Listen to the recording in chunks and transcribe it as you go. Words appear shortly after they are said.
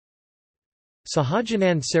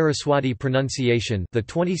Sahajanand Saraswati pronunciation, the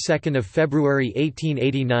 22nd of February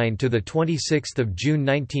 1889 to the 26th of June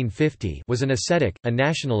 1950, was an ascetic, a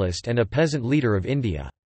nationalist and a peasant leader of India.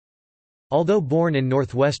 Although born in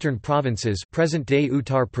northwestern provinces, present-day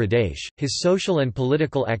Uttar Pradesh, his social and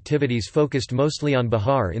political activities focused mostly on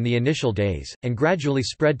Bihar in the initial days and gradually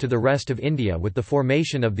spread to the rest of India with the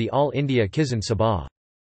formation of the All India Kisan Sabha.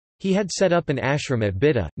 He had set up an ashram at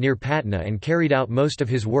Bidda, near Patna, and carried out most of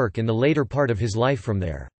his work in the later part of his life from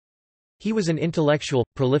there. He was an intellectual,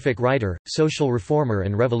 prolific writer, social reformer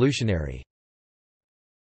and revolutionary.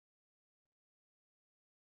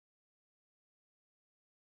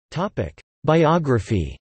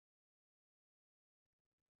 Biography.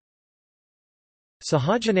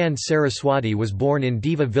 Sahajanand Saraswati was born in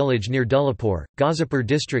Diva village near Dullapur, Ghazipur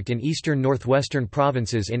district in eastern northwestern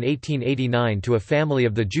provinces in 1889 to a family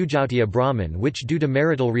of the Jujautia Brahmin which due to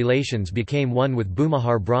marital relations became one with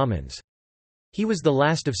Bhumihar Brahmins. He was the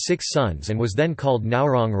last of 6 sons and was then called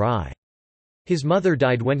Naurang Rai. His mother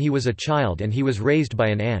died when he was a child and he was raised by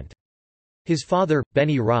an aunt. His father,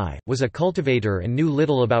 Beni Rai, was a cultivator and knew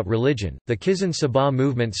little about religion. The Kisan Sabha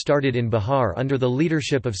movement started in Bihar under the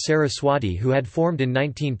leadership of Saraswati, who had formed in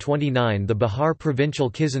 1929 the Bihar Provincial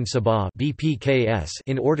Kisan Sabha (BPKS)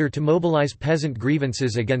 in order to mobilize peasant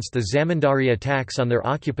grievances against the Zamindari attacks on their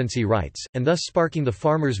occupancy rights, and thus sparking the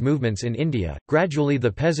farmers' movements in India. Gradually,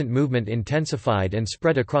 the peasant movement intensified and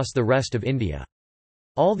spread across the rest of India.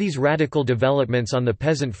 All these radical developments on the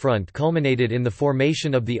peasant front culminated in the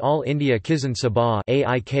formation of the All India Kisan Sabha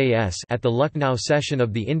at the Lucknow session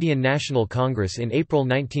of the Indian National Congress in April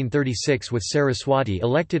 1936 with Saraswati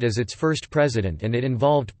elected as its first president, and it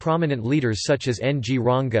involved prominent leaders such as N. G.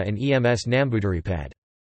 Ranga and EMS Namboodiripad.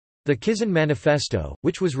 The Kisan Manifesto,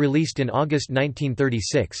 which was released in August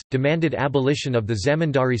 1936, demanded abolition of the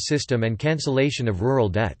zamindari system and cancellation of rural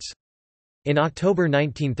debts. In October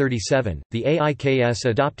 1937, the AIKS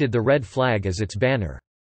adopted the red flag as its banner.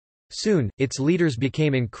 Soon, its leaders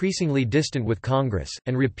became increasingly distant with Congress,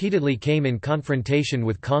 and repeatedly came in confrontation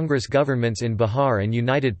with Congress governments in Bihar and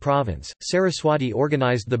United Province. Saraswati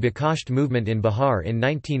organized the Bakasht movement in Bihar in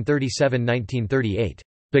 1937–1938.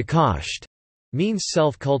 Bakasht means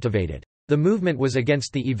self-cultivated. The movement was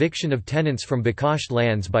against the eviction of tenants from Bakasht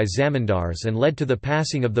lands by Zamindars and led to the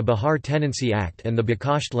passing of the Bihar Tenancy Act and the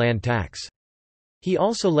Bakasht land tax. He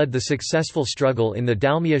also led the successful struggle in the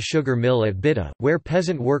Dalmia sugar mill at Bidda, where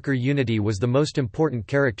peasant worker unity was the most important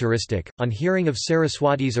characteristic. On hearing of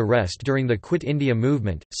Saraswati's arrest during the Quit India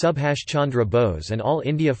movement, Subhash Chandra Bose and All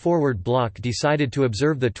India Forward Bloc decided to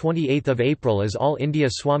observe the 28th of April as All India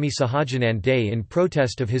Swami Sahajanand Day in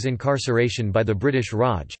protest of his incarceration by the British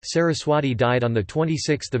Raj. Saraswati died on the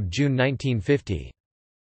 26th of June 1950.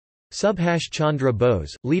 Subhash Chandra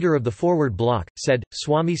Bose, leader of the Forward Bloc, said,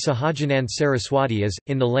 "Swami Sahajanand Saraswati is,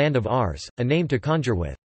 in the land of ours, a name to conjure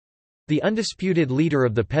with. The undisputed leader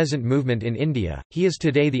of the peasant movement in India, he is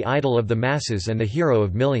today the idol of the masses and the hero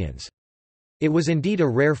of millions." It was indeed a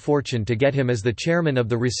rare fortune to get him as the chairman of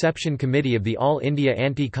the reception committee of the All India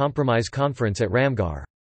Anti-Compromise Conference at Ramgarh.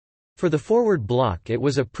 For the Forward Bloc it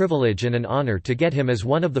was a privilege and an honour to get him as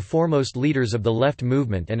one of the foremost leaders of the left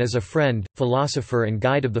movement and as a friend, philosopher and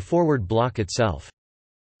guide of the Forward Bloc itself.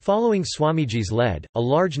 Following Swamiji's lead, a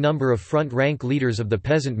large number of front-rank leaders of the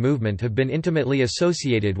peasant movement have been intimately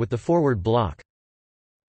associated with the Forward Bloc.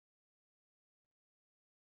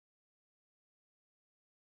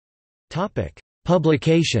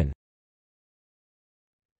 Publication.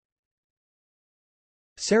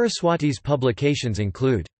 Saraswati's publications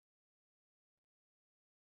include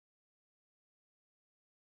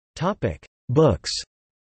Books.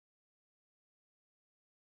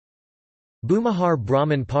 Bhumihar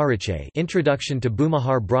Brahman Parichay, Introduction to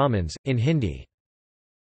Bhumihar Brahmins, in Hindi.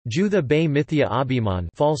 Jutha Bay Mithya Abhiman,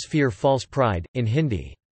 False Fear False Pride, in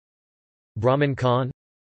Hindi. Brahman Khan.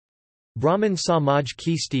 Brahman Samaj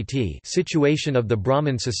Ki Sthiti, Situation of the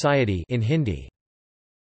Brahmin Society, in Hindi.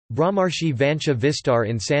 Brahmarshi Vansha Vistar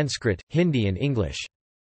in Sanskrit, Hindi and English.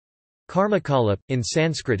 Karmakalap, in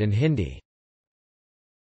Sanskrit and Hindi.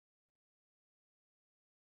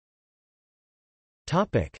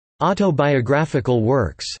 Autobiographical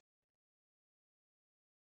works.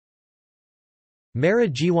 Mera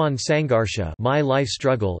Jiwan Sangharsha, My Life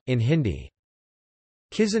Struggle, in Hindi.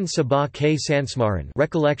 Kisan Sabha K Sansmaran,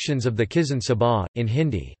 Recollections of the Kisan Sabha, in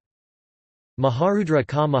Hindi. Maharudra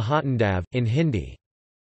Ka Mahatandav, in Hindi.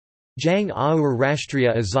 Jang Aur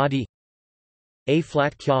Rashtriya Azadi. A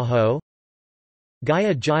Flat Kya Ho?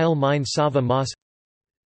 Gaya Jail Mine Sava Mas.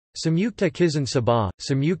 Samyukta Kisan Sabha,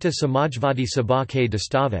 Samyukta Samajvadi Sabha Ke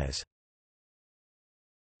Dastavez.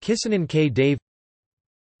 Kisanan K Dave.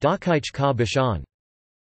 Dakhaich ka Bishan.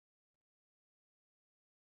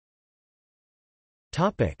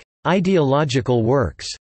 Ideological works.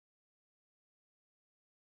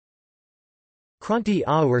 Kranti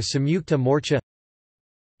Aur Samyukta Morcha,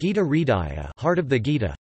 Gita Hridaya, Heart of the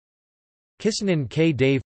Gita, Kisanan K.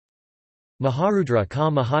 Dave, Maharudra ka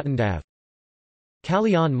Mahatandav,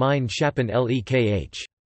 Kalyan Mein Shapan Lekh.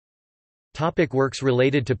 Topic: works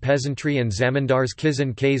related to peasantry and Zamindars.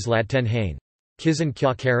 Kisan K's Ladten Hain. Kisan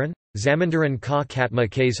Kya Karan? Zamindaran ka Katma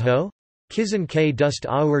K's Ho? Kisan K Dust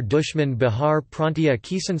Aur Dushman Bihar Prantia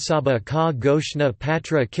Kisansaba ka Goshna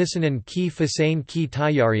Patra Kisanan ki Fasain ki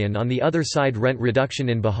Tayarian. On the other side, rent reduction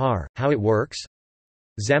in Bihar, how it works?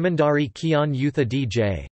 Zamindari Kian Yutha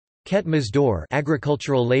DJ. Ket Mazdoor,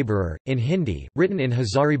 agricultural laborer, in Hindi, written in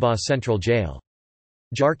Hazaribagh Central Jail.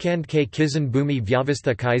 Jharkhand ke Kisan Bhumi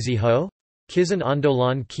Vyavastha Kaisi Ho? Kisan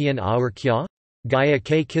Andolan Kian Aur Kya? Gaya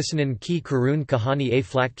ke Kisanan ki Karun Kahani A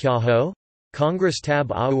Flak Kya Ho? Congress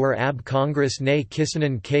Tab Aur Ab Congress Ne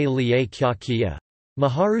Kisanan ke Liye Kya Kiya?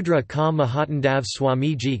 Maharudra ka Mahatandav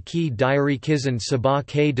Swamiji ki Diary Kisan Sabha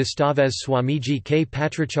ke Dastavez Swamiji ke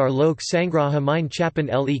Patrachar Lok Sangraha Mein Chapan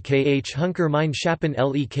Lekh Hunker Mein Shapan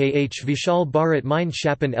Lekh Vishal Bharat Mein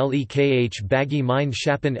Shapan Lekh Baggy Mein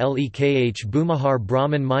Shapan Lekh Bhumahar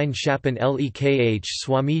Brahman Mein Shapan Lekh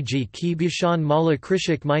Swamiji ki Bishan Mala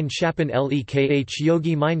Krishik Mein Shapan Lekh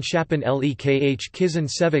Yogi Mein Shapan Lekh Kisan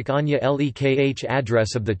Sevak Anya Lekh.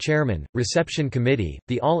 Address of the Chairman, Reception Committee,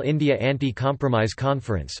 the All India Anti-Compromise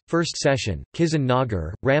Conference, First Session, Kisan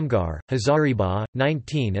Nagar, Ramgarh, Hazaribagh,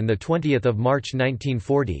 19 and 20 March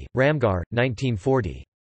 1940, Ramgarh, 1940.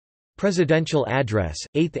 Presidential Address,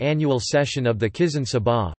 8th Annual Session of the Kisan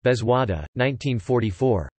Sabha, Bezwada,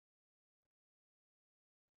 1944.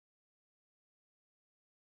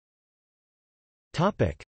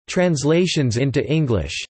 Translations into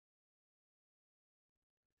English.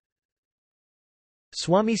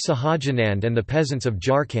 Swami Sahajanand and the Peasants of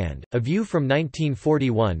Jharkhand, A View from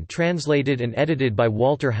 1941, translated and edited by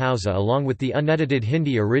Walter Hauser along with the unedited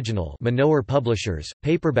Hindi original, Manohar Publishers,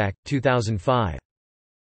 paperback, 2005.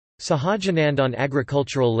 Sahajanand on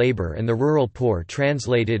Agricultural Labour and the Rural Poor,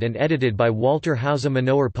 translated and edited by Walter Hauser,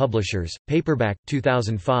 Manohar Publishers, paperback,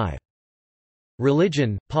 2005.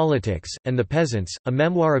 Religion, Politics, and the Peasants, A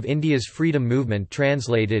Memoir of India's Freedom Movement,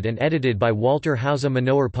 translated and edited by Walter Hauser,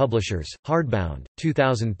 Manohar Publishers, hardbound,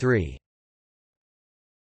 2003.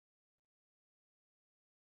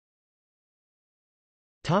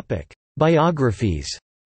 Biographies.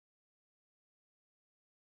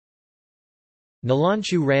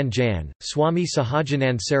 Nilanju Ranjan, Swami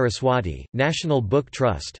Sahajanand Saraswati, National Book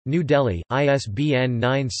Trust, New Delhi, ISBN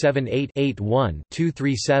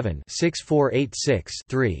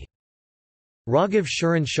 978-81-237-6486-3. Raghav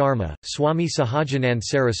Sharan Sharma, Swami Sahajanand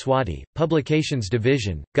Saraswati, Publications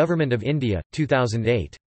Division, Government of India,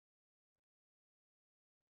 2008.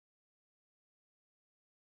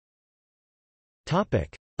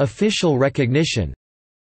 Official recognition.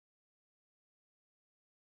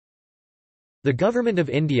 The Government of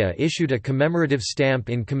India issued a commemorative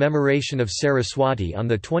stamp in commemoration of Saraswati on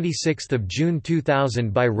 26 June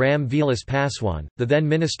 2000 by Ram Vilas Paswan, the then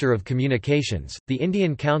Minister of Communications. The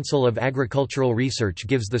Indian Council of Agricultural Research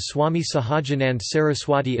gives the Swami Sahajanand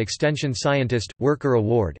Saraswati Extension Scientist, Worker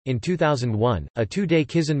Award. In 2001, a two-day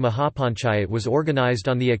Kisan Mahapanchayat was organised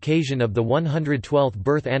on the occasion of the 112th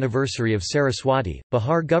birth anniversary of Saraswati.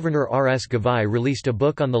 Bihar Governor R.S. Gavai released a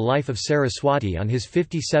book on the life of Saraswati on his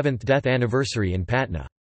 57th death anniversary in Patna.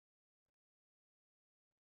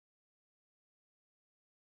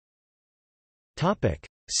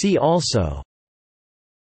 See also: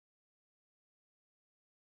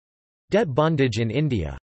 Debt bondage in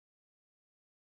India.